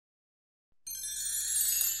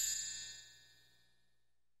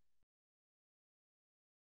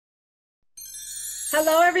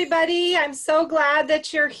Hello, everybody. I'm so glad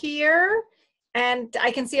that you're here and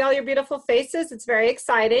I can see all your beautiful faces. It's very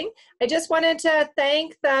exciting. I just wanted to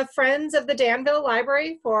thank the Friends of the Danville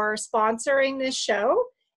Library for sponsoring this show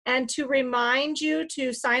and to remind you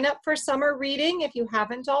to sign up for summer reading if you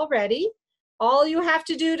haven't already. All you have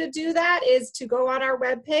to do that is to go on our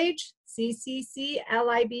webpage, ccclib.org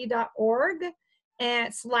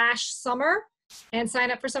and /summer. And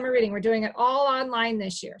sign up for summer reading. We're doing it all online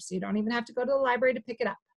this year, so you don't even have to go to the library to pick it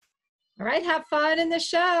up. All right, have fun in the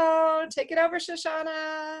show. Take it over,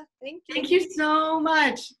 Shoshana. Thank you. Thank you so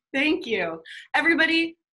much. Thank you.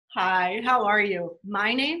 Everybody, hi, how are you?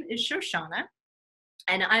 My name is Shoshana,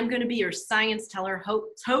 and I'm going to be your Science Teller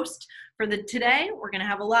host for today. We're going to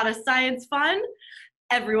have a lot of science fun.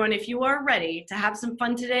 Everyone, if you are ready to have some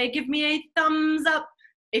fun today, give me a thumbs up.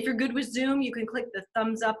 If you're good with Zoom, you can click the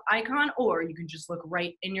thumbs up icon, or you can just look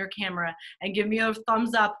right in your camera and give me a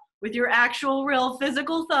thumbs up with your actual, real,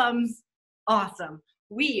 physical thumbs. Awesome.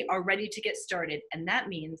 We are ready to get started, and that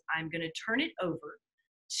means I'm going to turn it over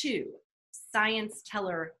to Science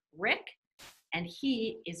Teller Rick, and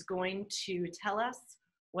he is going to tell us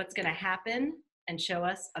what's going to happen and show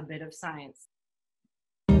us a bit of science.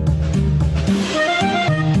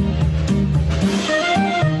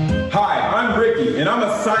 Hi, I'm Ricky, and I'm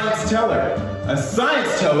a science teller. A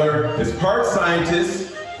science teller is part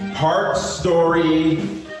scientist, part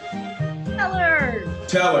story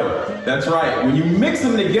teller. That's right. When you mix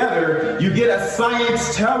them together, you get a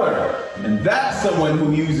science teller. And that's someone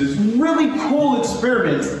who uses really cool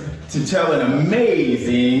experiments to tell an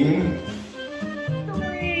amazing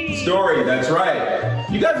story. That's right.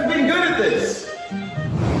 You guys are getting good at this.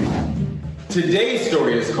 Today's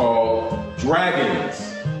story is called Dragons.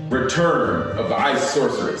 Return of the Ice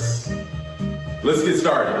Sorceress. Let's get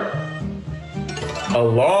started. A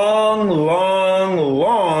long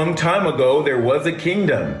time ago, there was a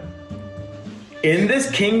kingdom. In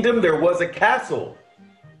this kingdom, there was a castle.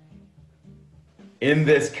 In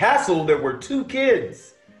this castle, there were two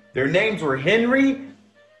kids. Their names were Henry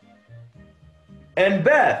and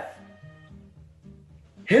Beth.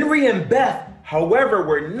 Henry and Beth, however,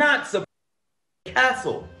 were not supposed to be in the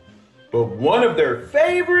castle. But one of their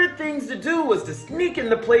favorite things to do was to sneak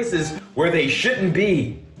into places where they shouldn't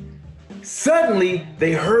be. Suddenly,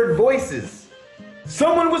 they heard voices.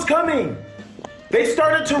 Someone was coming. They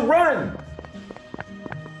started to run.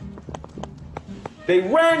 They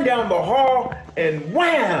ran down the hall and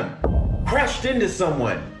wham! Crashed into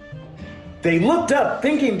someone. They looked up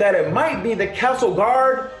thinking that it might be the castle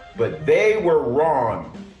guard, but they were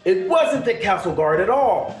wrong. It wasn't the castle guard at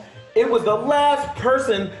all. It was the last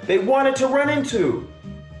person they wanted to run into.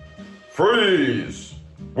 Freeze!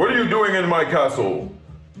 What are you doing in my castle?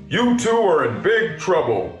 You two are in big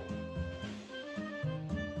trouble.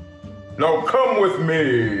 Now come with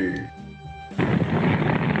me.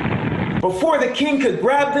 Before the king could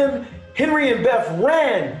grab them, Henry and Beth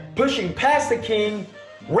ran, pushing past the king,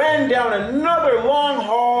 ran down another long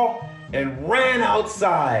hall, and ran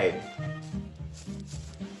outside.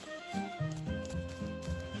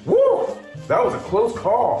 Woo! That was a close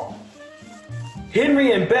call.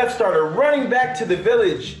 Henry and Beth started running back to the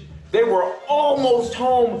village. They were almost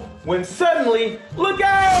home when suddenly, look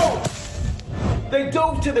out! They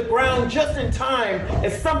dove to the ground just in time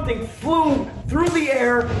as something flew through the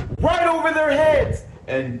air right over their heads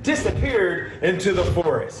and disappeared into the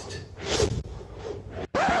forest.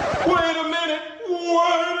 Wait a minute!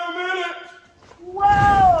 Wait a minute!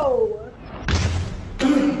 Whoa!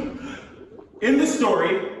 In the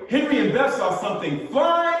story, Henry and Beth saw something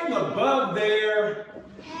flying above their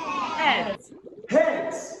Heads.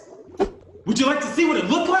 heads. Would you like to see what it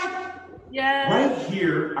looked like? Yes. Right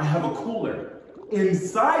here, I have a cooler.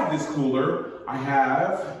 Inside this cooler, I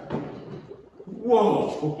have,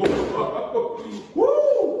 whoa,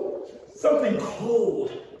 woo, something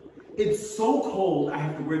cold. It's so cold, I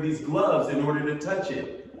have to wear these gloves in order to touch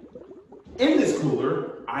it. In this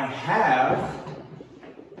cooler, I have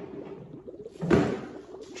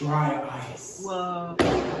dry ice. Whoa.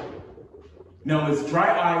 Now, is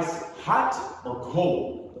dry ice hot or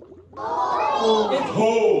cold? Oh. It's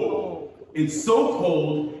cold. It's so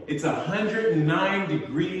cold, it's 109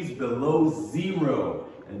 degrees below zero.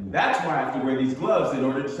 And that's why I have to wear these gloves in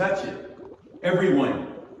order to touch it. Everyone,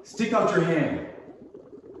 stick out your hand.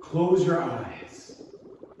 Close your eyes.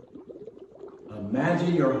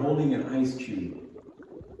 Imagine you're holding an ice cube.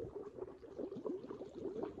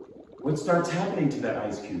 What starts happening to that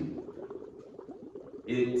ice cube?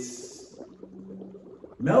 It's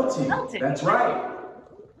melting. That's right.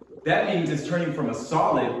 That means it's turning from a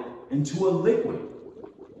solid into a liquid.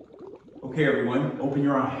 Okay, everyone, open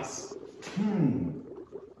your eyes.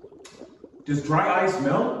 Does dry ice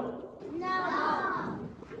melt? No.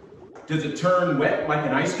 Does it turn wet like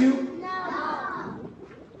an ice cube? No.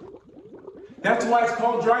 That's why it's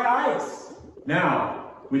called dry ice.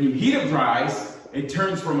 Now, when you heat up dry ice, it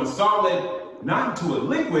turns from a solid, not into a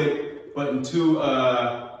liquid, but into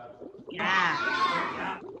a gas.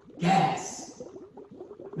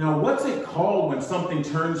 Now, what's it called when something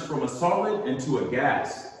turns from a solid into a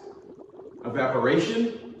gas?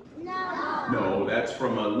 Evaporation? No. No, that's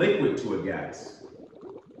from a liquid to a gas.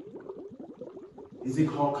 Is it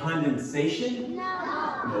called condensation?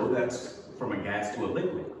 No. No, that's from a gas to a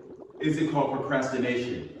liquid. Is it called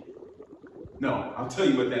procrastination? No, I'll tell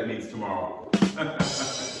you what that means tomorrow.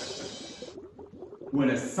 When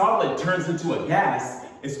a solid turns into a gas,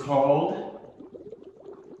 it's called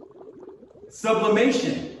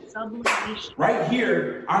sublimation. Sublimation. Right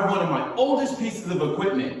here, I have one of my oldest pieces of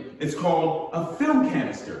equipment. It's called a film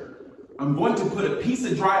canister. I'm going to put a piece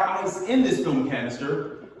of dry ice in this film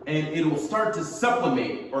canister, and it will start to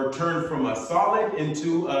sublimate or turn from a solid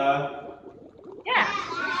into a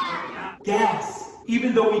gas.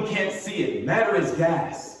 Even though we can't see it, matter is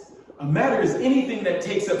gas. A matter is anything that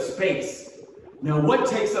takes up space. Now, what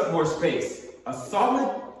takes up more space? A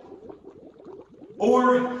solid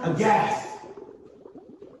or a gas?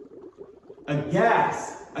 A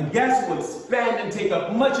gas. A gas will expand and take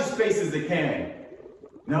up much of space as it can.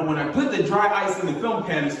 Now, when I put the dry ice in the film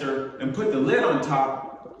canister and put the lid on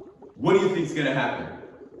top, what do you think is going to happen?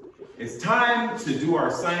 It's time to do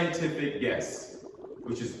our scientific guess,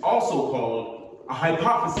 which is also called a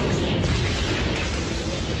hypothesis.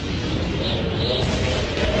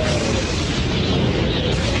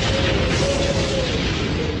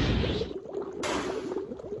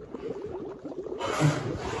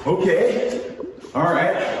 Okay, all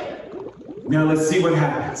right. Now let's see what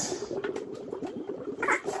happens.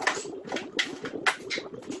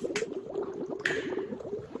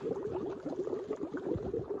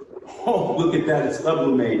 Oh, look at that, it's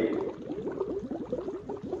sublimate.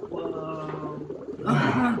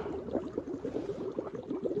 Wow.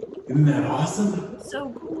 Isn't that awesome? So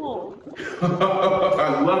cool.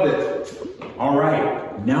 I love it. All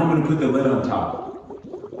right, now I'm gonna put the lid on top.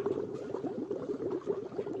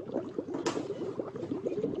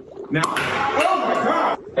 Now, oh my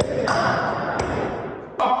God!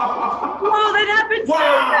 Whoa, that happened so Wow!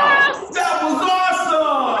 fast! That was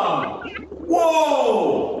awesome!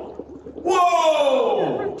 Whoa!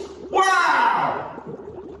 Whoa! Wow!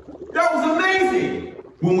 That was amazing!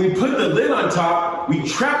 When we put the lid on top, we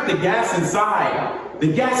trapped the gas inside. The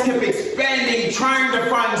gas kept expanding, trying to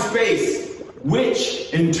find space, which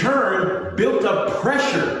in turn built up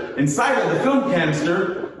pressure inside of the film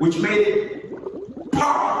canister, which made it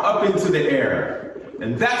pop up into the air.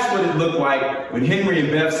 And that's what it looked like when Henry and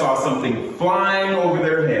Bev saw something flying over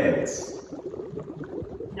their heads.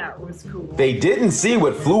 That was cool. They didn't see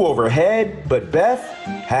what flew overhead, but Beth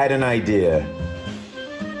had an idea.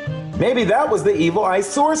 Maybe that was the evil Ice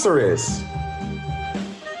Sorceress.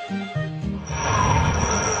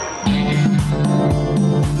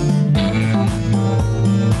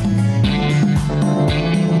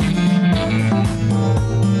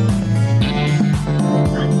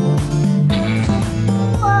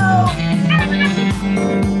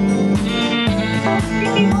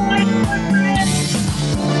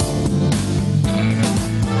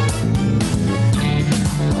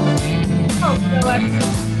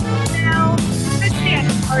 Now, the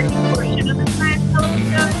dance party portion of the ScienceTellers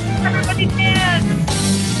show. Everybody dance!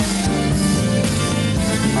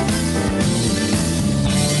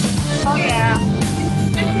 Oh yeah.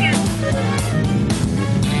 Good dance.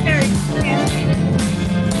 Very good dance.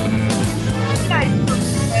 Nice.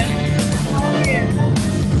 Oh yeah.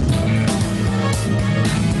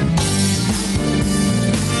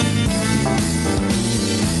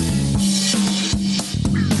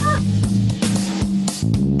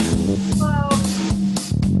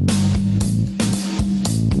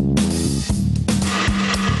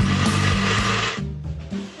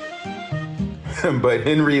 But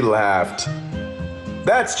Henry laughed.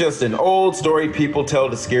 That's just an old story people tell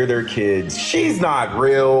to scare their kids. She's not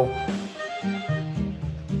real.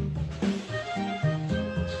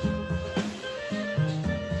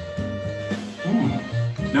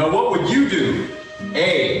 Now what would you do?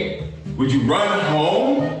 A, would you run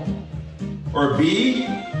home? Or B,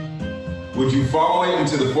 would you follow it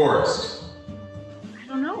into the forest? I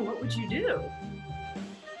don't know. What would you do?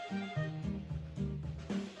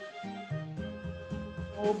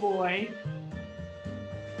 Oh boy.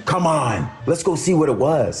 Come on, let's go see what it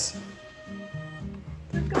was.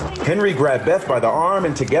 Henry grabbed Beth by the arm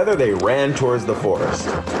and together they ran towards the forest.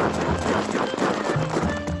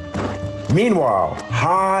 Meanwhile,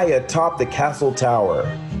 high atop the castle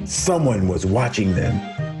tower, someone was watching them.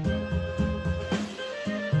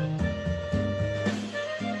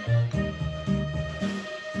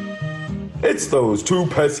 It's those two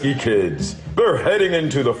pesky kids. They're heading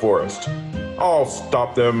into the forest. I'll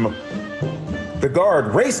stop them. The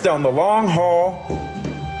guard raced down the long hall,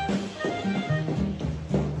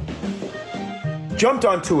 jumped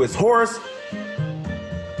onto his horse,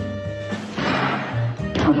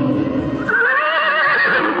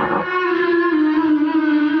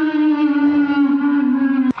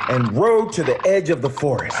 and rode to the edge of the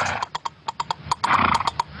forest.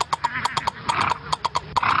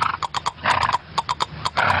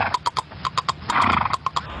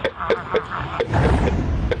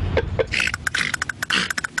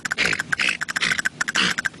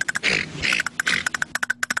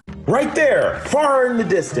 Right there, far in the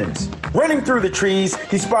distance, running through the trees,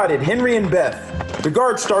 he spotted Henry and Beth. The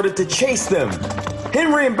guard started to chase them.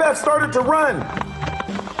 Henry and Beth started to run.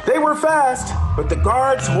 They were fast, but the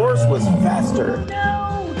guard's horse was faster.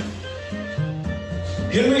 No!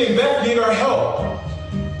 Henry and Beth need our help.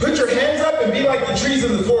 Put your hands up and be like the trees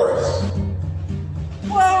in the forest.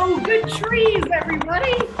 Whoa, good trees,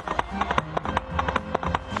 everybody!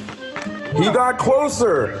 He got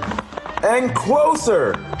closer and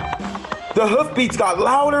closer. The hoofbeats got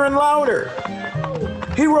louder and louder.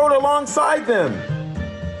 He rode alongside them.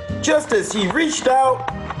 Just as he reached out,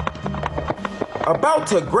 about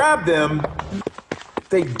to grab them,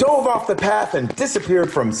 they dove off the path and disappeared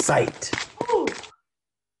from sight. Ooh.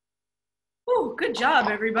 Ooh, good job,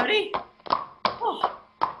 everybody. Oh,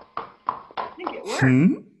 I think it worked.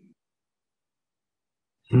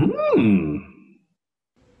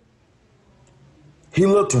 He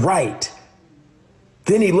looked right.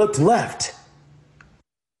 Then he looked left.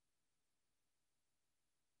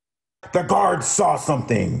 The guard saw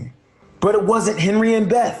something. But it wasn't Henry and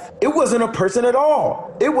Beth. It wasn't a person at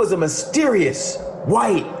all. It was a mysterious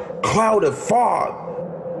white cloud of fog.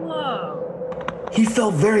 Whoa. He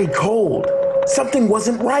felt very cold. Something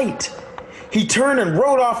wasn't right. He turned and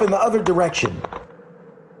rode off in the other direction.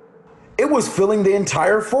 It was filling the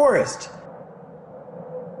entire forest.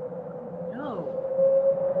 No.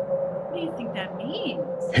 What do you think that means?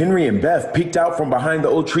 Henry and Beth peeked out from behind the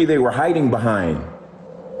old tree they were hiding behind.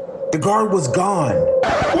 The guard was gone.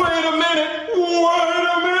 Wait a minute! Wait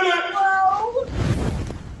a minute! Whoa.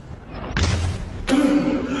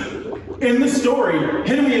 In the story,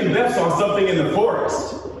 Henry and Beth saw something in the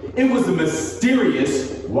forest. It was a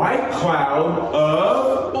mysterious white cloud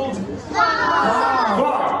of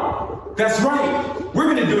fog. That's right. We're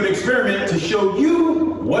going to do an experiment to show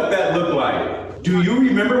you what that looked like. Do you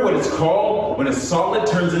remember what it's called when a solid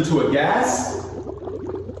turns into a gas?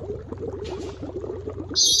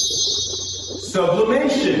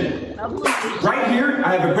 Sublimation. Right here,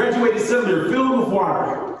 I have a graduated cylinder filled with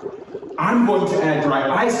water. I'm going to add dry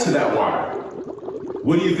ice to that water.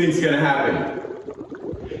 What do you think is going to happen?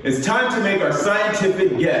 It's time to make our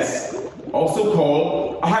scientific guess, also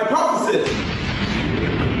called a hypothesis.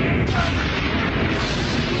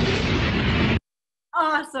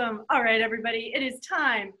 Awesome. All right, everybody, it is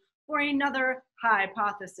time for another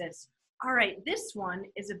hypothesis. All right, this one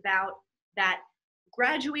is about that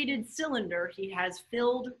graduated cylinder he has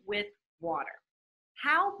filled with water.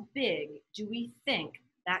 How big do we think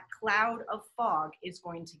that cloud of fog is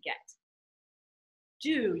going to get?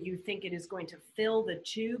 Do you think it is going to fill the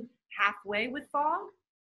tube halfway with fog?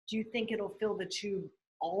 Do you think it'll fill the tube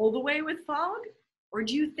all the way with fog? Or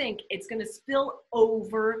do you think it's going to spill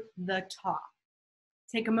over the top?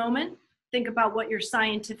 Take a moment, think about what your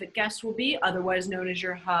scientific guess will be, otherwise known as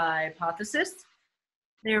your hypothesis.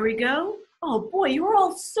 There we go. Oh boy, you're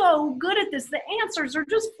all so good at this. The answers are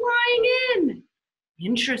just flying in.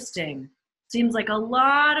 Interesting. Seems like a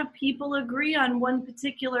lot of people agree on one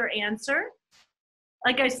particular answer.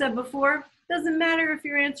 Like I said before, doesn't matter if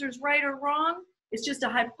your answer is right or wrong. It's just a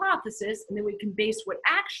hypothesis, and then we can base what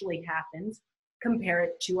actually happens, compare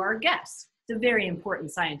it to our guess. It's a very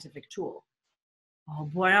important scientific tool. Oh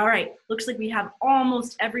boy, all right. Looks like we have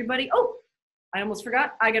almost everybody. Oh, I almost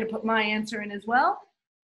forgot. I got to put my answer in as well.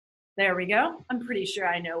 There we go. I'm pretty sure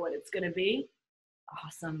I know what it's going to be.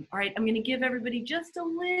 Awesome. All right, I'm going to give everybody just a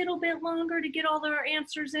little bit longer to get all their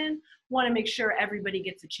answers in. Want to make sure everybody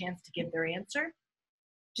gets a chance to give their answer.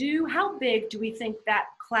 How big do we think that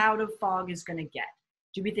cloud of fog is going to get?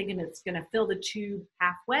 Do we think it's going to fill the tube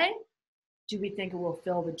halfway? Do we think it will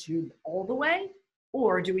fill the tube all the way?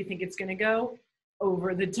 Or do we think it's going to go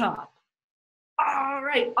over the top? All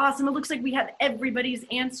right, awesome. It looks like we have everybody's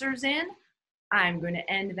answers in. I'm going to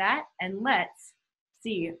end that and let's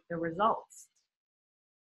see the results.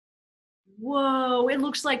 Whoa, it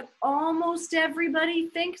looks like almost everybody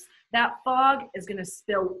thinks that fog is going to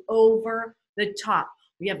spill over the top.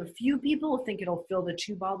 We have a few people who think it'll fill the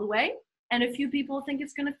tube all the way, and a few people who think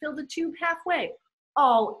it's going to fill the tube halfway.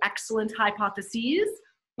 All excellent hypotheses,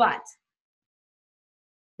 but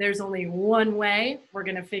there's only one way we're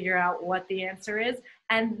going to figure out what the answer is,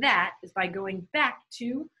 and that is by going back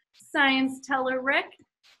to Science Teller Rick,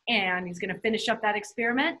 and he's going to finish up that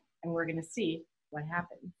experiment, and we're going to see what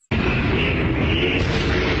happens.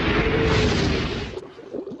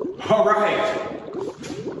 All right.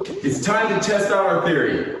 It's time to test out our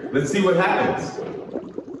theory. Let's see what happens.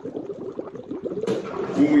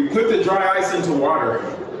 When we put the dry ice into water,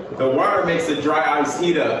 the water makes the dry ice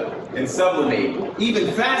heat up and sublimate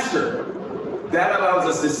even faster. That allows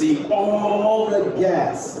us to see all the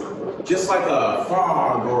gas, just like a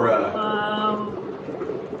fog or a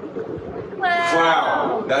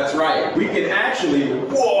cloud. That's right. We can actually,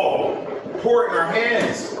 whoa, pour it in our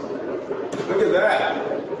hands. Look at that.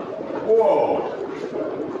 Whoa.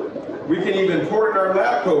 We can even pour it in our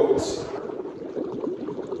lab coats.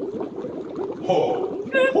 Oh.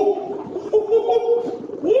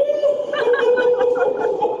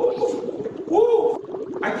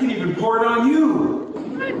 Woo! I can even pour it on you.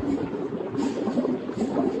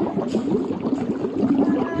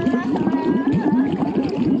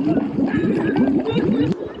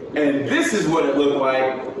 And this is what it looked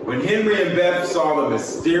like when Henry and Beth saw the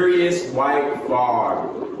mysterious white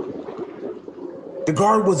fog. The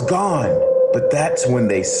guard was gone, but that's when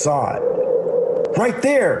they saw it. Right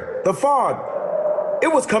there, the fog.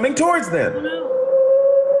 It was coming towards them.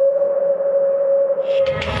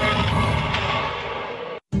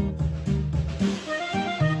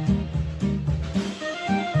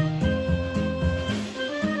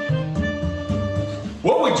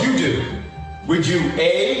 What would you do? Would you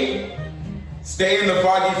A, stay in the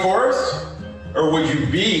foggy forest? Or would you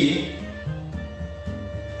B,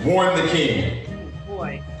 warn the king?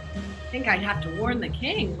 Boy, I think I'd have to warn the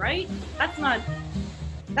king, right?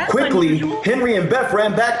 That's Quickly, unusual. Henry and Beth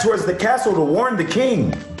ran back towards the castle to warn the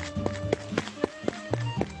king.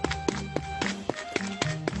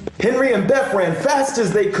 Henry and Beth ran fast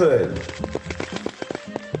as they could.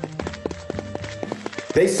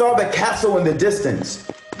 They saw the castle in the distance.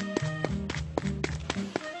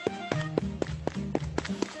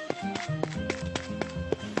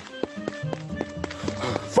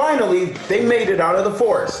 Finally, they made it out of the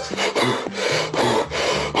forest.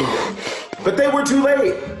 But they were too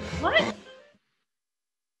late. What?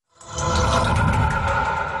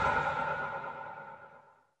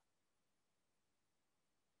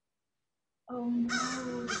 Oh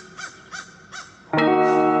no.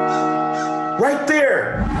 Right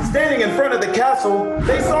there, standing in front of the castle,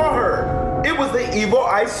 they saw her. It was the evil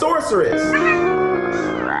Ice Sorceress.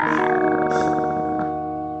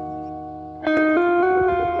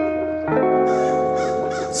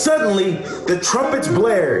 Suddenly, the trumpets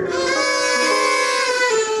blared.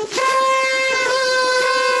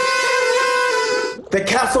 The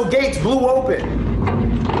castle gates blew open.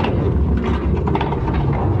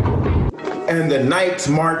 And the knights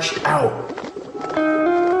marched out.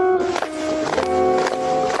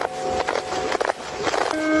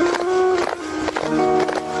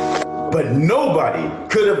 But nobody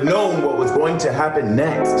could have known what was going to happen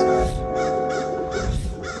next.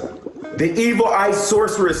 The evil Ice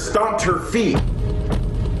Sorceress stomped her feet.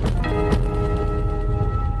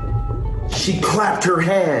 She clapped her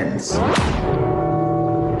hands.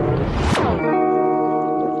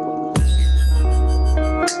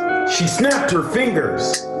 She snapped her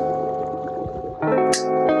fingers.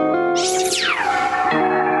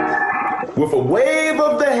 With a wave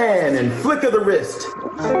of the hand and flick of the wrist,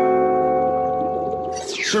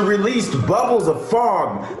 she released bubbles of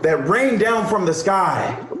fog that rained down from the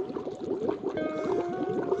sky.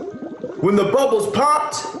 When the bubbles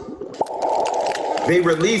popped, they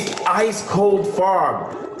released ice-cold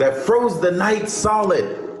fog that froze the night solid.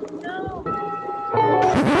 No.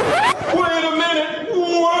 Wait a minute!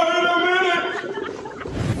 Wait a minute!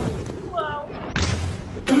 Wow.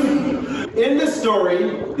 In the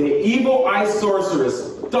story, the evil Ice Sorceress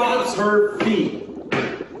stomps her feet.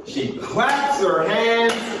 She claps her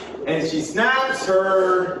hands and she snaps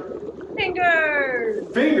her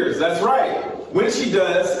Fingers. That's right. When she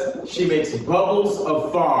does, she makes bubbles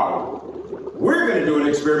of fog. We're going to do an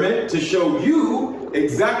experiment to show you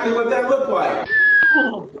exactly what that looked like.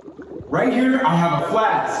 Right here, I have a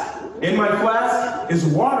flask. In my flask is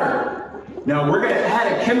water. Now we're going to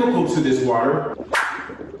add a chemical to this water.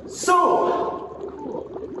 Soap.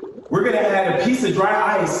 We're going to add a piece of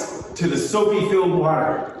dry ice to the soapy-filled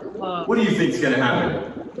water. What do you think is going to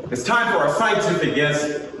happen? It's time for our scientific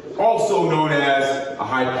guess, also known as a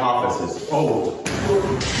hypothesis. Oh.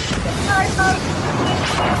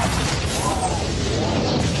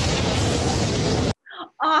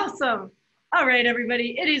 Awesome. All right,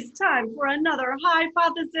 everybody, it is time for another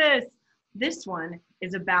hypothesis. This one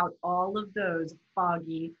is about all of those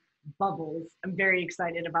foggy bubbles. I'm very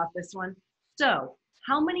excited about this one. So,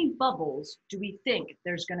 how many bubbles do we think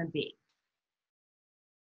there's going to be?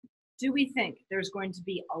 Do we think there's going to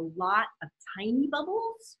be a lot of tiny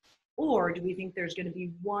bubbles? Or do we think there's going to be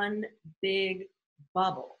one big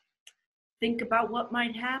bubble? Think about what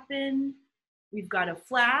might happen. We've got a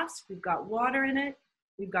flask, we've got water in it,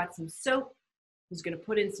 we've got some soap. Who's going to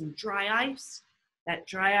put in some dry ice. That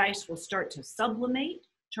dry ice will start to sublimate,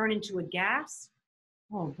 turn into a gas.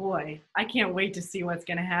 Oh boy, I can't wait to see what's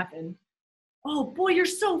going to happen. Oh boy, you're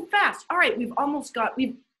so fast. All right, we've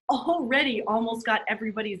already almost got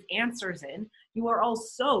everybody's answers in. You are all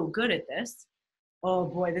so good at this. Oh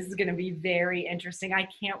boy, this is going to be very interesting. I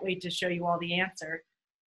can't wait to show you all the answer.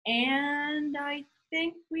 And I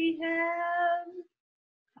think we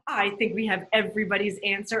have everybody's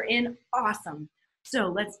answer in. Awesome. So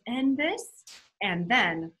let's end this and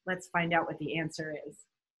then let's find out what the answer is.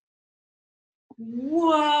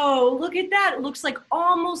 Whoa, look at that. It looks like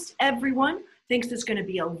almost everyone thinks it's going to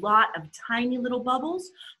be a lot of tiny little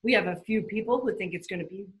bubbles. We have a few people who think it's going to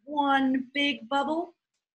be one big bubble.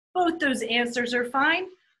 Both those answers are fine,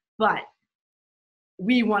 but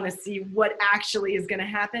we want to see what actually is going to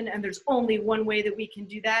happen, and there's only one way that we can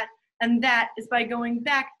do that, and that is by going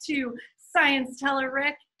back to Science Teller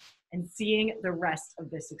Rick and seeing the rest of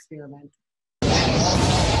this experiment.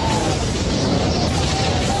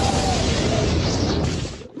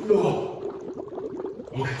 Oh.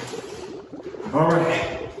 Okay. All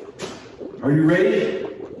right. Are you ready?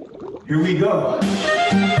 Here we go.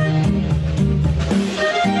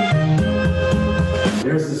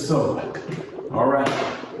 There's the soap. All right.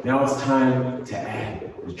 Now it's time to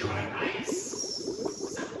add the dry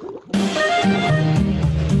ice.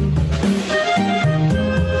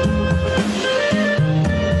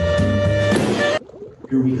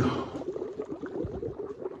 Here we go.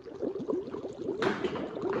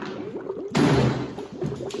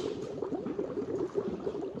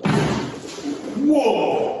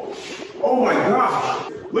 Whoa! Oh my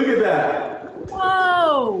gosh! Look at that!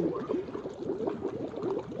 Whoa!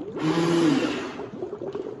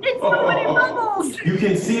 It's so many bubbles! You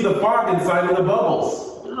can see the fog inside of the bubbles.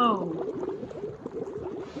 Oh.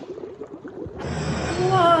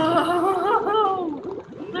 Whoa!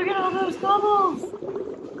 Look at all those bubbles!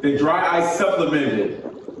 The dry ice supplemented.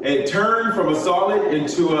 It turned from a solid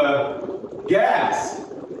into a gas.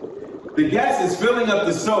 The gas is filling up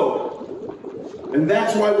the soap. And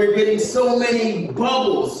that's why we're getting so many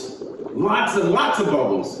bubbles. Lots and lots of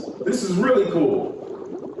bubbles. This is really cool.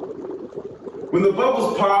 When the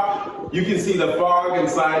bubbles pop, you can see the fog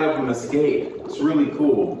inside of them escape. It's really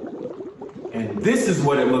cool. And this is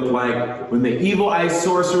what it looked like when the evil Ice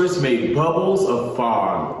Sorceress made bubbles of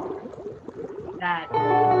fog.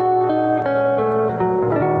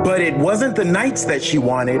 But it wasn't the nights that she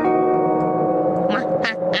wanted.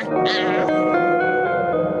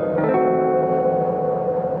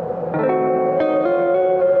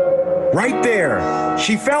 Right there,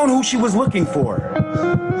 she found who she was looking for.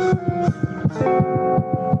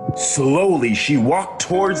 Slowly, she walked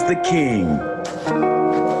towards the king.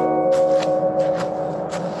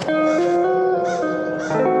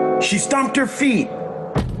 She stomped her feet.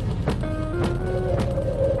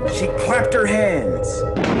 She clapped her hands.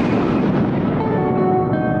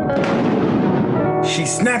 She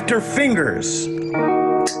snapped her fingers.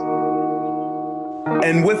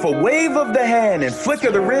 And with a wave of the hand and flick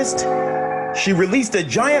of the wrist, she released a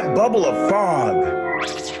giant bubble of fog.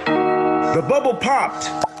 The bubble popped,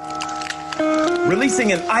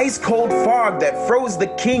 releasing an ice-cold fog that froze the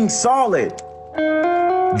king solid.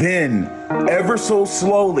 Then, ever so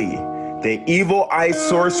slowly, the evil Ice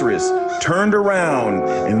Sorceress turned around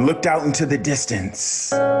and looked out into the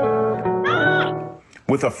distance.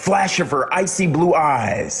 With a flash of her icy blue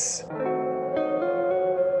eyes,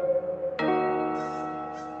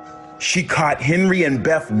 she caught Henry and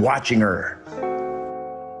Beth watching her.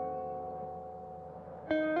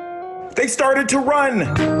 They started to run.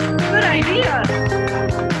 Good idea.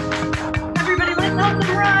 Everybody, let's help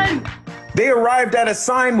them run. They arrived at a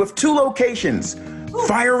sign with two locations,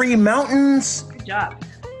 Fiery Mountains Good job.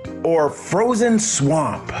 or Frozen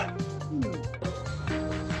Swamp.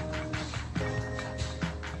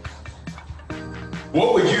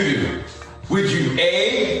 What would you do? Would you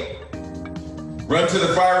A, run to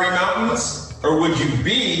the fiery mountains, or would you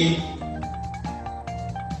B,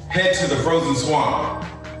 head to the frozen swamp.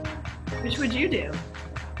 Which would you do?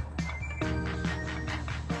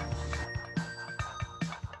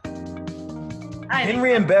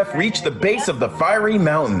 Henry and Beth reached the base of the fiery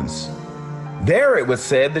mountains. There it was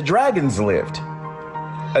said the dragons lived.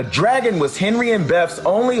 A dragon was Henry and Beth's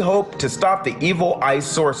only hope to stop the evil Ice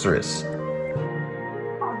Sorceress.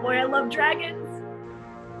 Oh boy, I love dragons.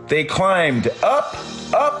 They climbed up,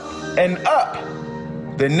 up, and up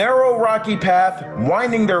the narrow rocky path,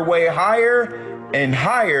 winding their way higher and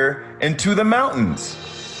higher into the mountains.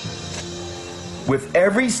 With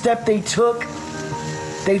every step they took,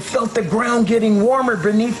 they felt the ground getting warmer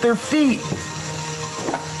beneath their feet.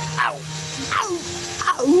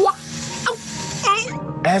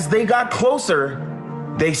 As they got closer,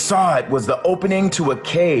 they saw it was the opening to a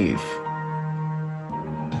cave.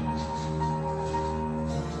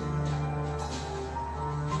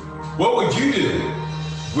 What would you do?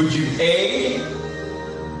 Would you A,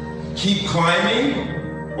 keep climbing,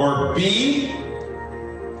 or B,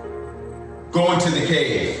 go into the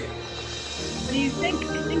cave? What do you think?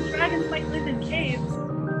 I think dragons might live in caves.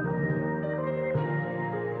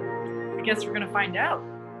 I guess we're gonna find out.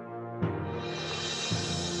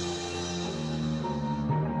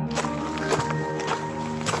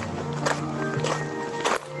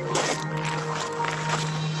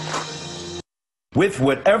 With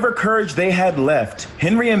whatever courage they had left,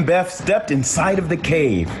 Henry and Beth stepped inside of the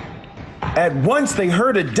cave. At once they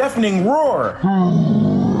heard a deafening roar.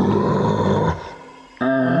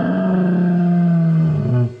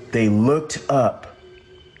 They looked up.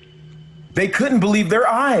 They couldn't believe their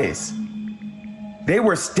eyes. They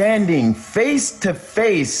were standing face to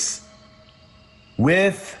face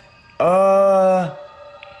with a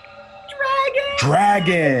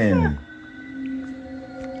dragon.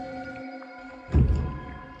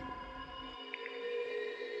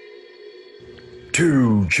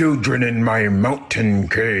 Two children in my mountain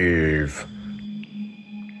cave.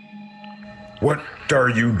 What are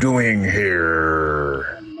you doing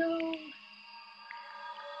here?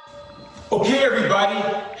 Okay, everybody,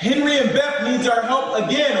 Henry and Beth needs our help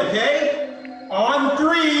again, okay? On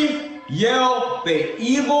 3, yell, the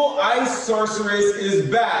evil Ice Sorceress is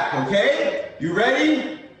back, okay? You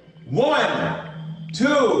ready? 1,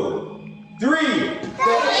 2, 3.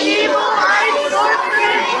 The evil Ice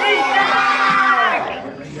Sorceress is back!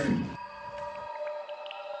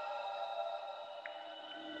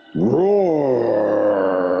 Roar!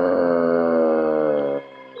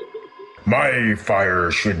 My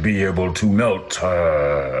fire should be able to melt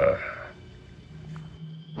her.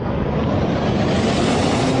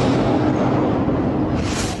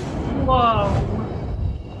 Whoa.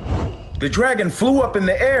 The dragon flew up in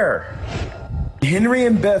the air. Henry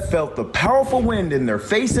and Beth felt the powerful wind in their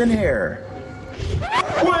face and hair.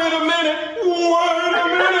 Wait a minute! Wait a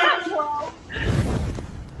minute!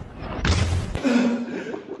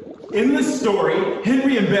 In the story,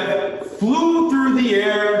 Henry and Beth flew through the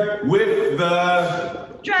air with the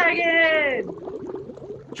dragon.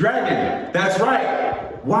 That's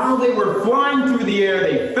right. While they were flying through the air,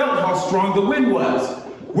 they felt how strong the wind was.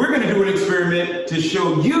 We're going to do an experiment to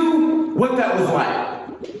show you what that was like.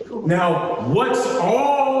 Now, what's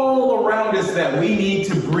all around us that we need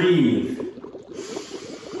to breathe?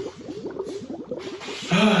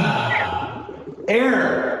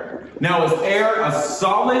 Air. Now, is air a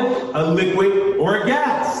solid, a liquid, or a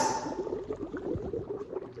gas?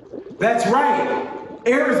 That's right.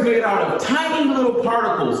 Air is made out of tiny little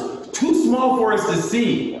particles, too small for us to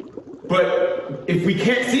see. But if we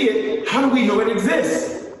can't see it, how do we know it exists?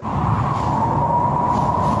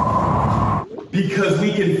 Because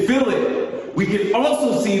we can feel it. We can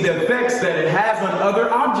also see the effects that it has on other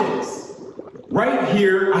objects. Right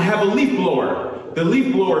here, I have a leaf blower. The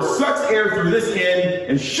leaf blower sucks air through this end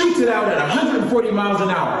and shoots it out at 140 miles an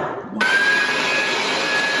hour.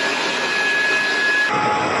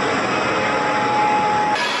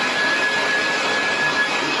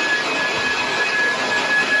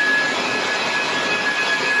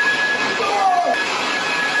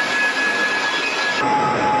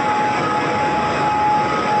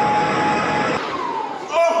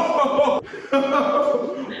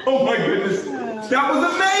 Oh my goodness, that was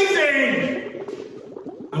amazing!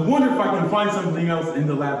 I wonder if I can find something else in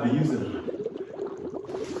the lab to use it on.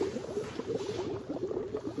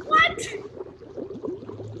 What?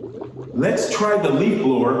 Let's try the leaf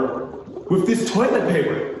blower with this toilet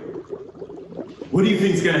paper. What do you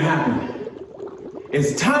think is going to happen?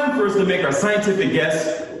 It's time for us to make our scientific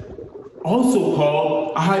guess, also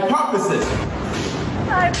called a hypothesis.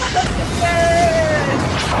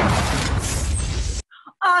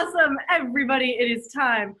 Awesome, everybody, it is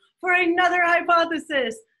time for another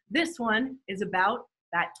hypothesis. This one is about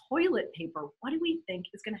that toilet paper. What do we think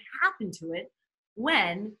is going to happen to it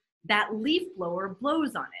when that leaf blower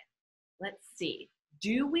blows on it? Let's see.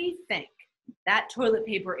 Do we think that toilet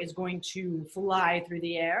paper is going to fly through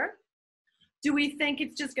the air? Do we think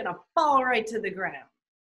it's just going to fall right to the ground?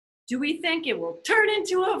 Do we think it will turn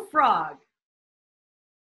into a frog?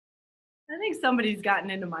 I think somebody's gotten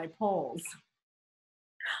into my polls.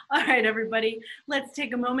 All right, everybody, let's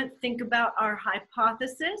take a moment, think about our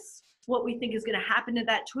hypothesis, what we think is going to happen to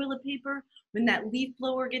that toilet paper when that leaf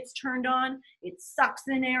blower gets turned on. It sucks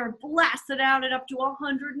in air and blasts it out at up to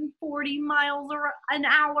 140 miles an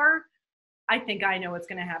hour. I think I know what's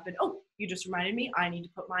going to happen. Oh, you just reminded me, I need to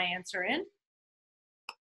put my answer in.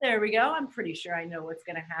 There we go. I'm pretty sure I know what's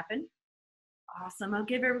going to happen. Awesome. I'll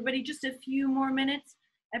give everybody just a few more minutes,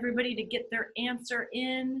 everybody to get their answer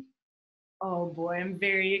in. Oh boy, I'm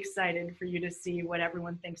very excited for you to see what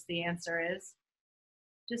everyone thinks the answer is.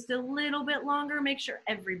 Just a little bit longer, make sure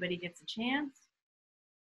everybody gets a chance.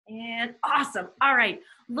 And awesome. All right,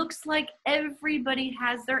 looks like everybody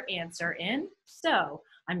has their answer in. So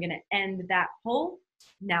I'm gonna end that poll.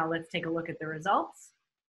 Now let's take a look at the results.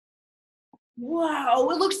 Wow,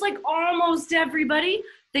 it looks like almost everybody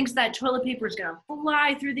thinks that toilet paper is gonna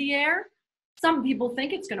fly through the air. Some people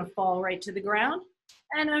think it's gonna fall right to the ground.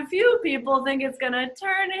 And a few people think it's gonna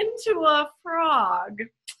turn into a frog.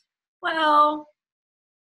 Well,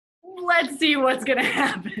 let's see what's gonna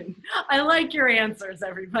happen. I like your answers,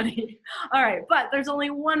 everybody. All right, but there's only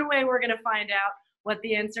one way we're gonna find out what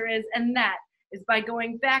the answer is, and that is by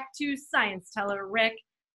going back to Science Teller Rick,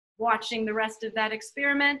 watching the rest of that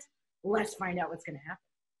experiment. Let's find out what's gonna happen.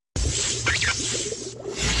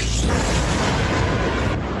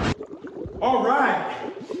 All right,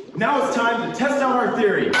 now it's time to test out our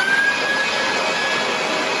theory.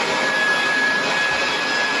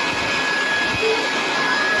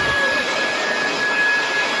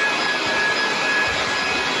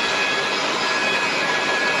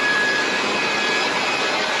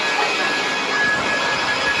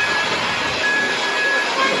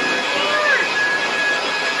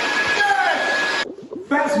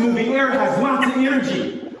 Fast-moving air has lots of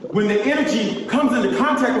energy. When the energy comes into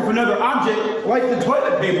contact with another object, like the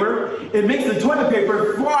toilet paper, it makes the toilet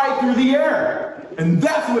paper fly through the air. And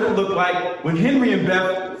that's what it looked like when Henry and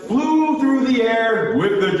Beth flew through the air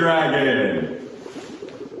with the dragon.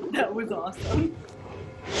 That was awesome.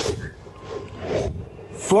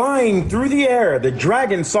 Flying through the air, the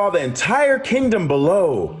dragon saw the entire kingdom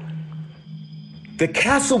below. The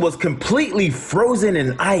castle was completely frozen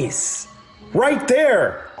in ice. Right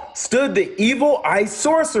there stood the evil Ice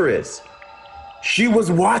Sorceress. She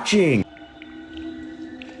was watching.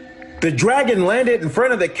 The dragon landed in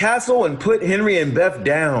front of the castle and put Henry and Beth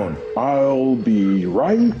down. I'll be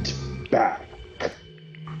right back.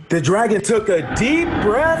 The dragon took a deep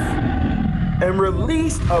breath and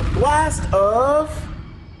released a blast of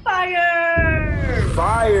Fire!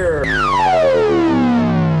 fire.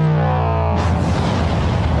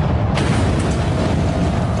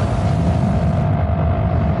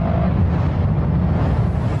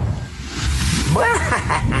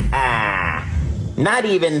 Not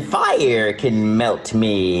even fire can melt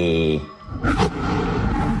me.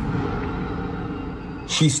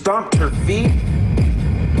 She stomped her feet.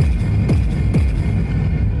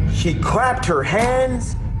 She clapped her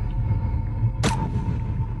hands.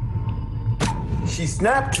 She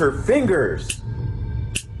snapped her fingers.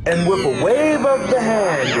 And with a wave of the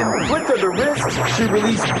hand and flick of the wrist, she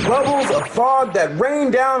released bubbles of fog that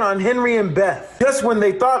rained down on Henry and Beth. Just when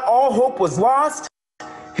they thought all hope was lost,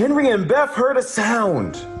 Henry and Beth heard a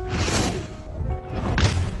sound.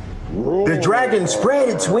 The dragon spread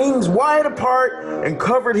its wings wide apart and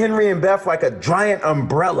covered Henry and Beth like a giant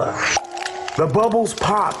umbrella. The bubbles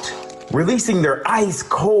popped, releasing their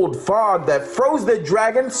ice-cold fog that froze the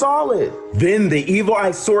dragon solid. Then the evil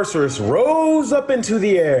Ice Sorceress rose up into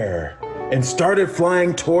the air and started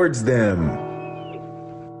flying towards them.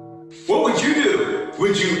 What would you do?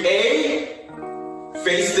 Would you A,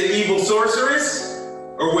 face the evil sorceress?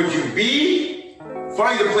 Or would you B,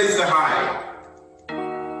 find a place to hide?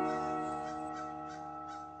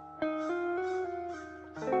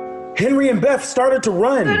 Henry and Beth started to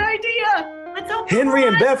run. Good idea! Let's help them Henry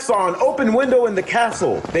and run. Beth saw an open window in the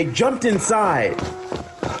castle. They jumped inside.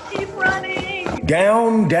 Keep running!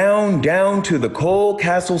 Down, down, down to the cold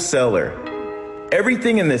castle cellar.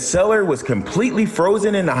 Everything in the cellar was completely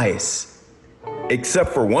frozen in ice,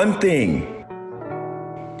 except for one thing,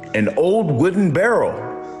 an old wooden barrel.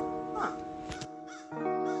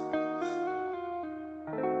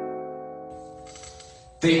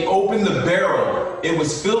 They opened the barrel. It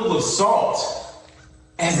was filled with salt.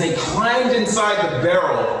 As they climbed inside the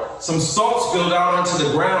barrel, some salt spilled out onto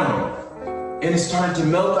the ground and it started to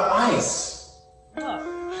melt the ice.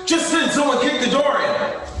 Just then, someone kicked the door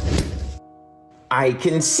in. I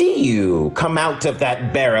can see you come out of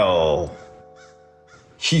that barrel.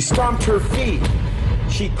 She stomped her feet.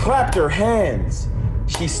 She clapped her hands.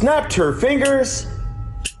 She snapped her fingers.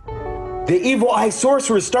 The evil Ice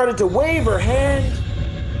Sorceress started to wave her hand.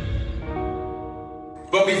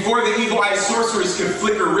 But before the evil Ice Sorceress could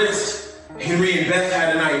flick her wrist, Henry and Beth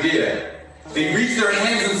had an idea. They reached their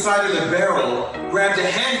hands inside of the barrel, grabbed a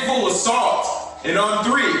handful of salt, and on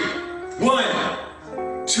 3,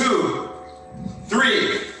 1, 2,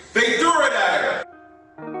 3, they threw it at her.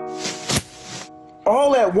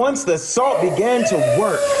 All at once, the salt began to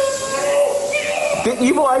work. The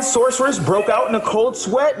evil Ice Sorceress broke out in a cold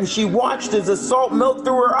sweat, and she watched as the salt melted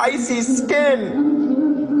through her icy skin.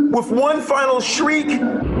 With one final shriek,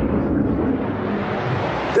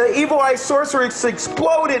 the evil Ice Sorceress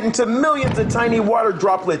exploded into millions of tiny water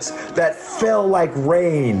droplets that fell like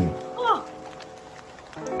rain.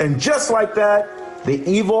 And just like that, the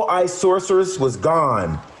evil Ice Sorceress was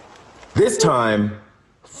gone. This time,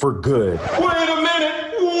 for good. Wait a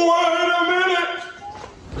minute!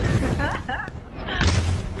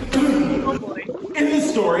 Oh boy. In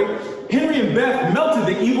this story, Henry and Beth melted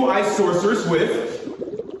the evil Ice Sorceress with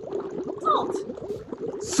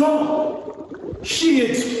salt. She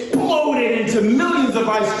exploded into millions of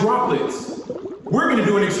ice droplets. We're going to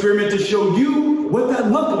do an experiment to show you what that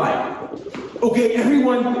looked like. Okay,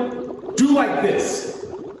 everyone, do like this.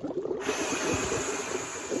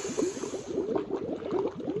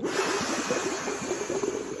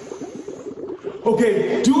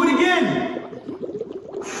 Okay, do it again.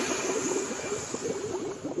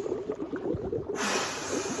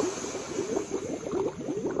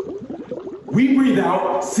 We breathe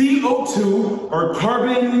out CO2, or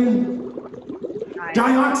carbon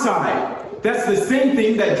dioxide. That's the same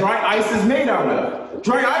thing that dry ice is made out of.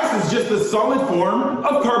 Dry ice is just the solid form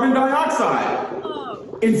of carbon dioxide.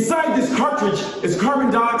 Inside this cartridge is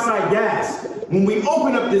carbon dioxide gas. When we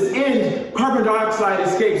open up this end, carbon dioxide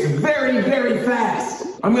escapes very, very fast.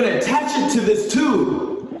 I'm gonna attach it to this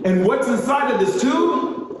tube. And what's inside of this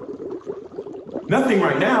tube? Nothing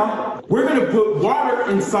right now. We're gonna put water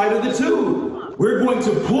inside of the tube. We're going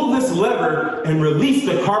to pull this lever and release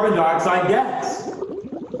the carbon dioxide gas.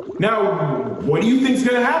 Now, what do you think is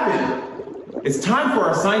gonna happen? It's time for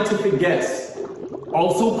our scientific guess,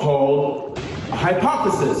 also called a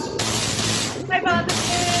hypothesis.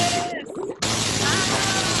 Hypothesis!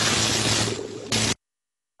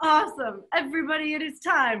 Awesome. Everybody, it is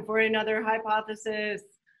time for another hypothesis.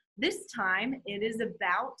 This time, it is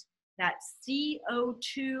about that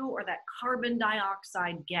CO2, or that carbon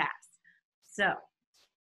dioxide gas. So,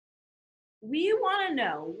 we want to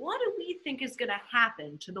know, what do we think is going to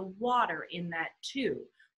happen to the water in that tube?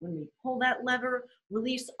 When we pull that lever,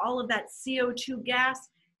 release all of that CO2 gas,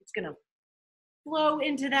 it's going to flow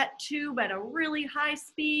into that tube at a really high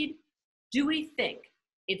speed. Do we think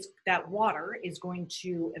that water is going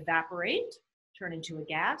to evaporate, turn into a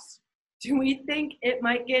gas? Do we think it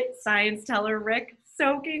might get Science Teller Rick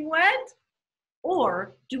soaking wet?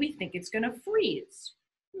 Or do we think it's going to freeze?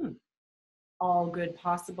 All good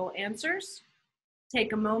possible answers.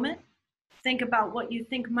 Take a moment. Think about what you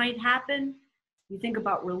think might happen. You think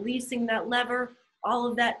about releasing that lever. All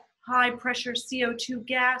of that high pressure CO2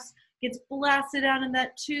 gas gets blasted out in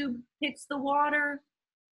that tube, hits the water.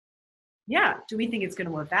 Yeah, do we think it's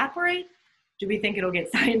going to evaporate? Do we think it'll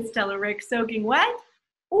get Science Teller Rick soaking wet?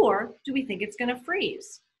 Or do we think it's going to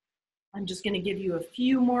freeze? I'm just going to give you a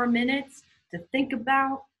few more minutes to think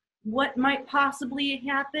about what might possibly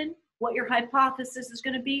happen, what your hypothesis is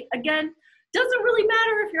going to be. Again, doesn't really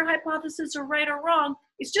matter if your hypotheses are right or wrong.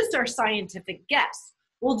 It's just our scientific guess.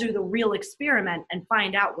 We'll do the real experiment and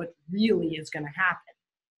find out what really is going to happen.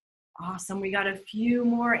 Awesome. We got a few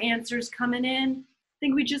more answers coming in. I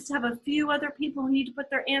think we just have a few other people who need to put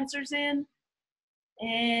their answers in.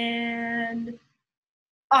 And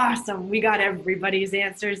awesome. We got everybody's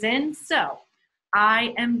answers in. So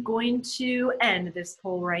I am going to end this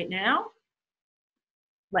poll right now.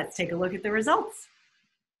 Let's take a look at the results.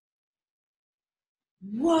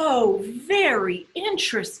 Whoa, very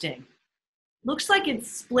interesting. Looks like it's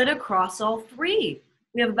split across all three.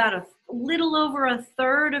 We have about a little over a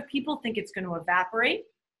third of people think it's going to evaporate.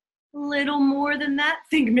 A little more than that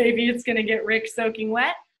think maybe it's going to get Rick soaking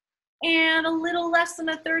wet. And a little less than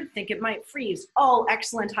a third think it might freeze. All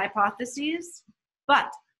excellent hypotheses.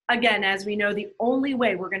 But again, as we know, the only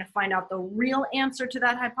way we're going to find out the real answer to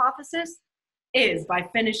that hypothesis is by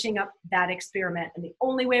finishing up that experiment. And the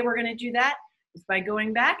only way we're going to do that is by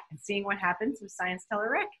going back and seeing what happens with Science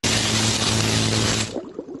Teller Rick.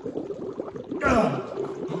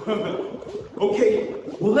 Okay,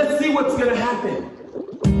 well, let's see what's gonna happen.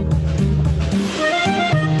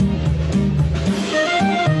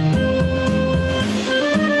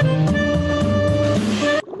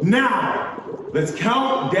 Now, let's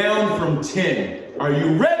count down from 10. Are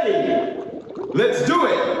you ready? Let's do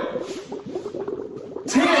it.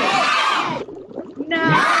 10,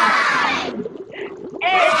 9,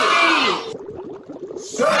 8,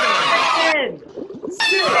 7, 6,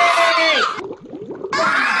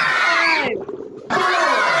 5,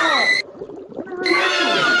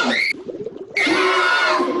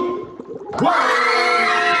 1.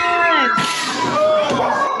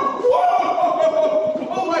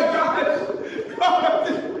 Oh my gosh! Oh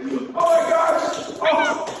my gosh!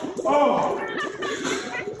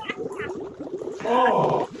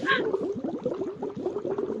 Oh!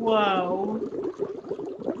 Whoa.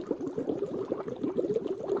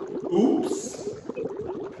 Oops.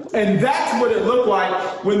 And that's what it looked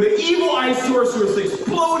like when the evil Ice Sorceress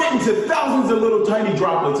exploded into thousands of little tiny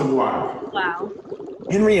droplets of water. Wow.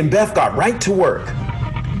 Henry and Beth got right to work.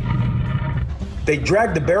 They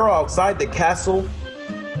dragged the barrel outside the castle,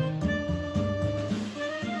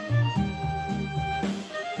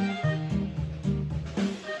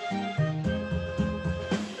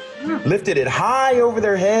 lifted it high over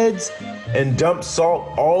their heads, and dumped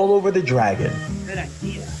salt all over the dragon. Good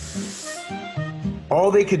idea.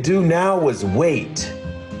 All they could do now was wait.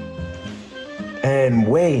 And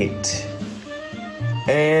wait.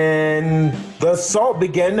 And the salt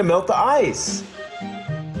began to melt the ice.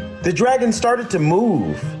 The dragon started to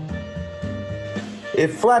move. It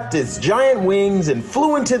flapped its giant wings and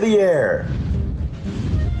flew into the air.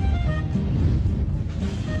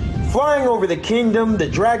 Flying over the kingdom, the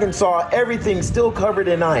dragon saw everything still covered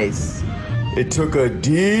in ice. It took a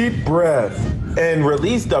deep breath and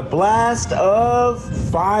released a blast of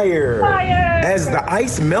fire. As the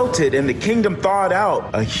ice melted and the kingdom thawed out,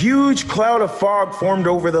 a huge cloud of fog formed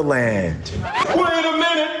over the land. Wait a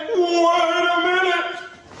minute! Wait a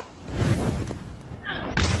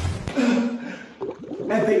minute!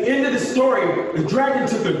 At the end of the story, the dragon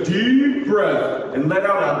took a deep breath and let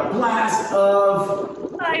out a blast of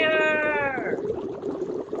Fire!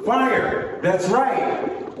 fire. That's right.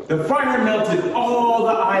 The fire melted all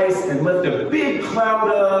the ice and left a big cloud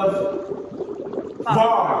of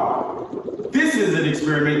fog. This is an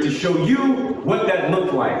experiment to show you what that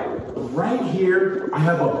looked like. Right here, I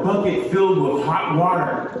have a bucket filled with hot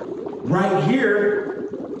water. Right here,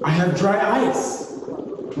 I have dry ice.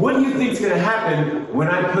 What do you think is going to happen when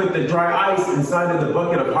I put the dry ice inside of the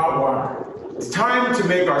bucket of hot water? It's time to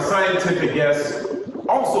make our scientific guess,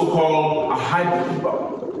 also called a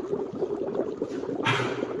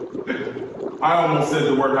I almost said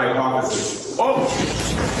the word hypothesis. Oh!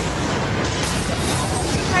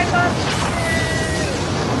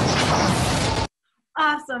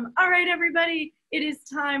 Awesome. All right, everybody. It is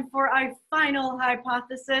time for our final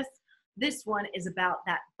hypothesis. This one is about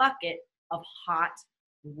that bucket of hot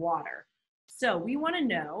water. So we want to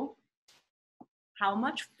know, how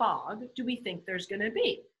much fog do we think there's going to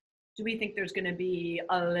be? Do we think there's going to be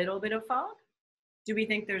a little bit of fog? Do we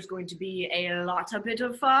think there's going to be a lot of bit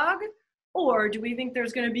of fog? Or do we think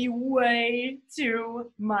there's going to be way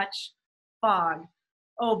too much fog?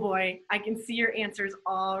 Oh boy, I can see your answers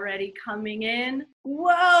already coming in.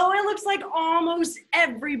 Whoa, it looks like almost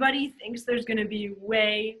everybody thinks there's going to be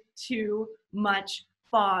way too much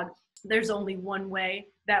fog. There's only one way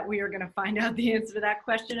that we are going to find out the answer to that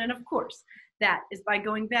question, and of course, that is by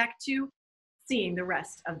going back to seeing the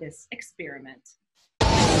rest of this experiment.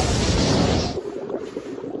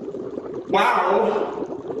 Wow!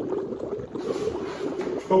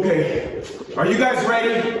 Okay, are you guys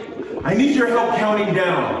ready? I need your help counting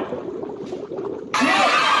down.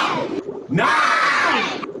 10, 9,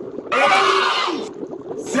 8,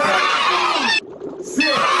 7, 6,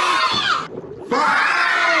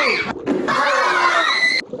 5, 4,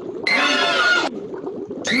 3,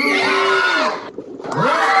 2, 1.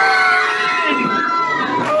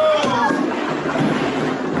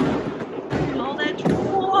 All that.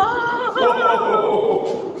 Whoa!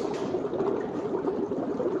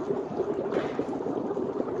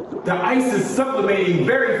 The ice is sublimating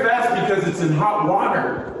very fast because it's in hot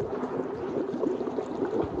water.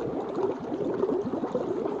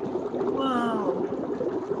 Whoa!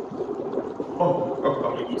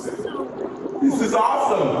 Oh, It's so cool. this is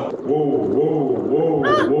awesome. Whoa, whoa,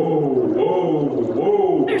 whoa, whoa, whoa,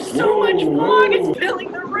 whoa. There's so much fog, it's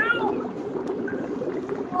filling the room.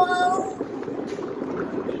 Whoa!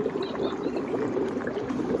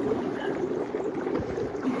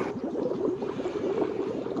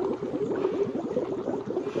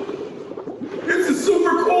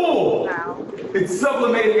 It's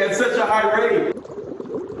sublimating at such a high rate.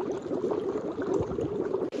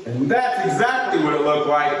 And that's exactly what it looked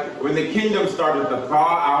like when the kingdom started to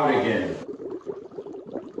thaw out again.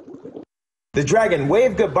 The dragon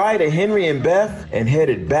waved goodbye to Henry and Beth and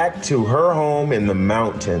headed back to her home in the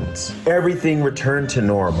mountains. Everything returned to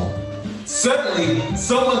normal. Suddenly,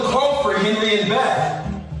 someone called for Henry and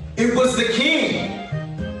Beth. It was the king.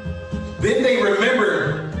 Then they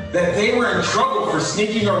remembered that they were in trouble for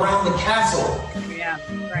sneaking around the castle. Yeah,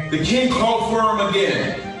 right. The king called for them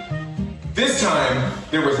again. This time,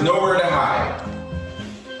 there was nowhere to hide.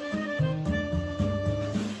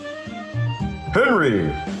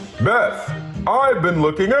 Henry, Beth, I've been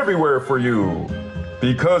looking everywhere for you.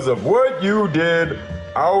 Because of what you did,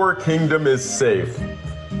 our kingdom is safe.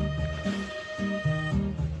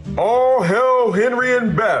 All hail Henry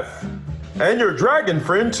and Beth, and your dragon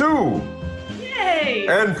friend too. Yay!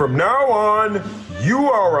 And from now on,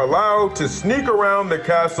 you are allowed to sneak around the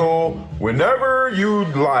castle whenever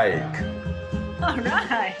you'd like. All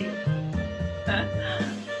right.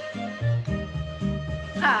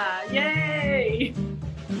 Yay!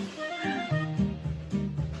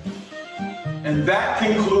 And that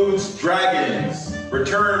concludes Dragons,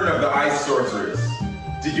 Return of the Ice Sorceress.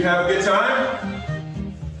 Did you have a good time?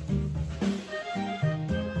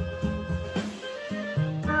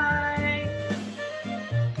 Hi.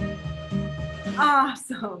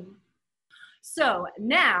 Awesome. So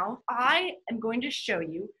now I am going to show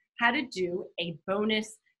you how to do a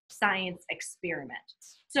bonus science experiment.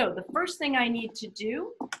 So the first thing I need to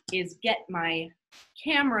do is get my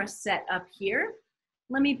camera set up here.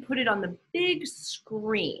 Let me put it on the big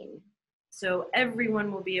screen so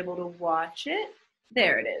everyone will be able to watch it.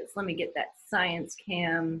 There it is. Let me get that science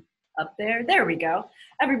cam up there. There we go.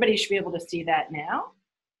 Everybody should be able to see that now.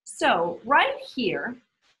 So right here,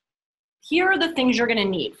 here are the things you're going to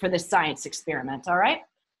need for this science experiment, all right?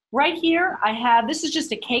 Right here, I have, this is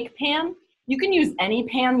just a cake pan. You can use any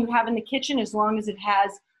pan you have in the kitchen as long as it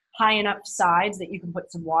has high enough sides that you can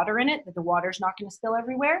put some water in it, that the water's not going to spill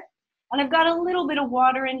everywhere. And I've got a little bit of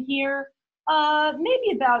water in here,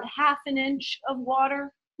 maybe about ½ an inch of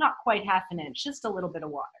water, not quite ½ an inch, just a little bit of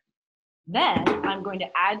water. Then I'm going to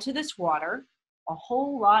add to this water a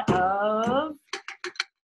whole lot of,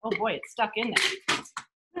 oh boy, it's stuck in there.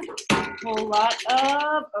 A whole lot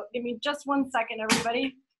of, oh, give me just 1 second,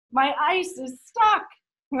 everybody. My ice is stuck.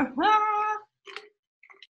 Let's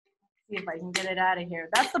see if I can get it out of here.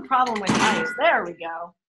 That's the problem with ice. There we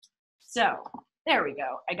go. So, there we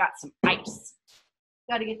go. I got some ice.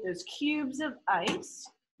 Got to get those cubes of ice.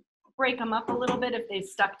 Break them up a little bit if they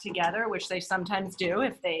stuck together, which they sometimes do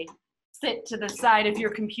if they sit to the side of your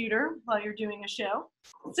computer while you're doing a show.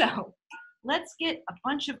 So, let's get a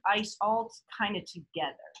bunch of ice all kind of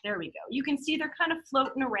together. There we go. You can see they're kind of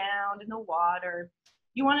floating around in the water.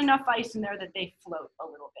 You want enough ice in there that they float a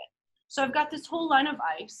little bit. So I've got this whole line of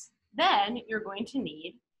ice. Then you're going to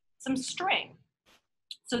need some string.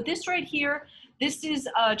 So this right here, this is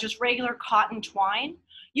just regular cotton twine.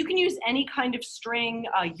 You can use any kind of string.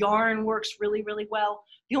 Yarn works really, really well.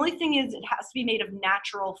 The only thing is it has to be made of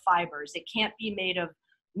natural fibers. It can't be made of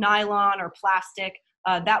nylon or plastic.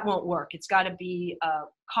 That won't work. It's got to be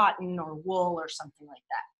cotton or wool or something like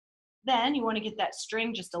that. Then you want to get that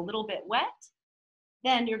string just a little bit wet.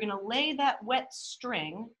 Then you're going to lay that wet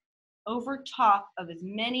string over top of as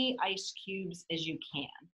many ice cubes as you can.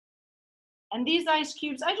 And these ice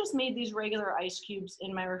cubes, I just made these regular ice cubes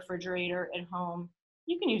in my refrigerator at home.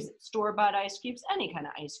 You can use store-bought ice cubes. Any kind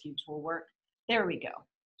of ice cubes will work. There we go.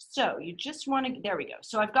 So you just want to, there we go.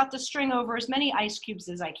 So I've got the string over as many ice cubes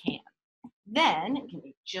as I can. Then, give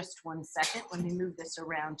me just 1 second. Let me move this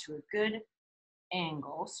around to a good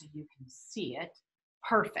angle so you can see it.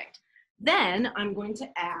 Perfect. Then I'm going to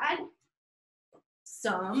add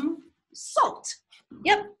some salt.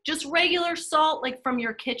 Yep, just regular salt like from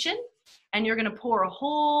your kitchen. And you're going to pour a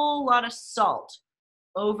whole lot of salt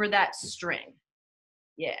over that string.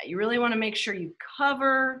 Yeah, you really want to make sure you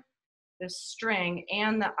cover the string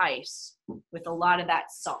and the ice with a lot of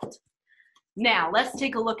that salt. Now, let's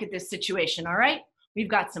take a look at this situation, all right? We've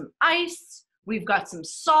got some ice, we've got some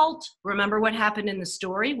salt. Remember what happened in the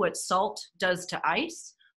story, what salt does to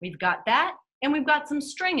ice? We've got that, and we've got some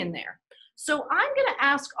string in there. So I'm gonna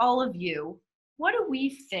ask all of you, what do we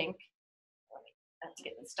think? That's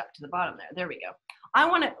getting stuck to the bottom there. There we go.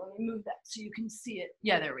 Let me move that so you can see it.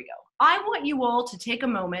 Yeah, there we go. I want you all to take a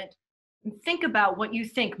moment and think about what you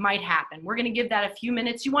think might happen. We're gonna give that a few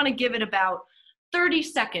minutes. You wanna give it about 30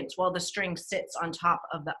 seconds while the string sits on top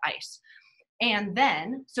of the ice. And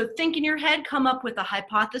then, so think in your head, come up with a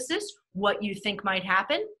hypothesis, what you think might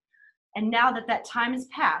happen. And now that that time has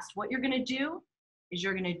passed, what you're gonna do is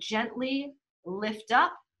you're gonna gently lift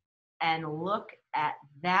up and look at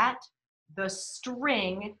that. The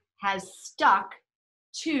string has stuck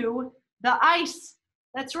to the ice.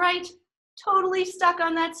 That's right, totally stuck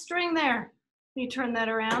on that string there. Let me turn that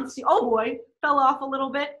around. See, oh boy, fell off a little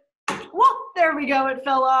bit. Whoop, there we go, it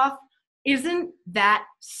fell off. Isn't that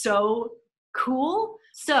so cool?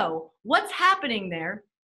 So what's happening there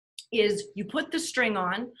is you put the string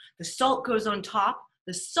on, the salt goes on top,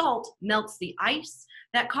 the salt melts the ice,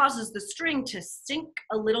 that causes the string to sink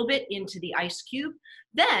a little bit into the ice cube.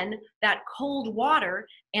 Then that cold water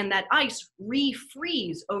and that ice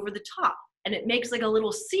refreeze over the top, and it makes like a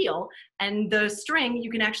little seal, and the string, you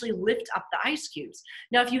can actually lift up the ice cubes.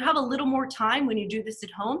 Now, if you have a little more time when you do this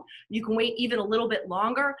at home, you can wait even a little bit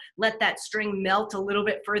longer, let that string melt a little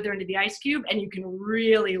bit further into the ice cube, and you can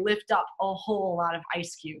really lift up a whole lot of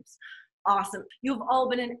ice cubes. Awesome. You've all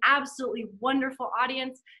been an absolutely wonderful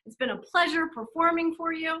audience. It's been a pleasure performing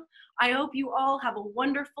for you. I hope you all have a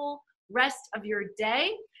wonderful rest of your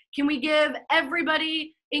day. Can we give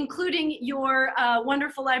everybody, including your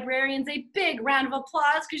wonderful librarians, a big round of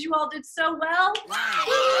applause because you all did so well?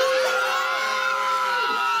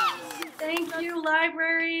 Thank you,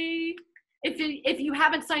 library. If you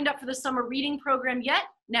haven't signed up for the summer reading program yet,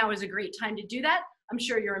 now is a great time to do that. I'm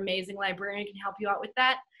sure your amazing librarian can help you out with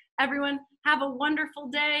that. Everyone, have a wonderful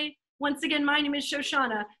day. Once again, my name is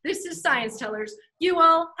Shoshana. This is ScienceTellers. You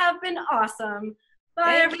all have been awesome. Bye,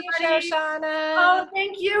 Thank everybody. you, Shoshana. Oh,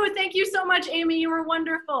 thank you. Thank you so much, Amy. You were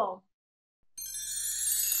wonderful.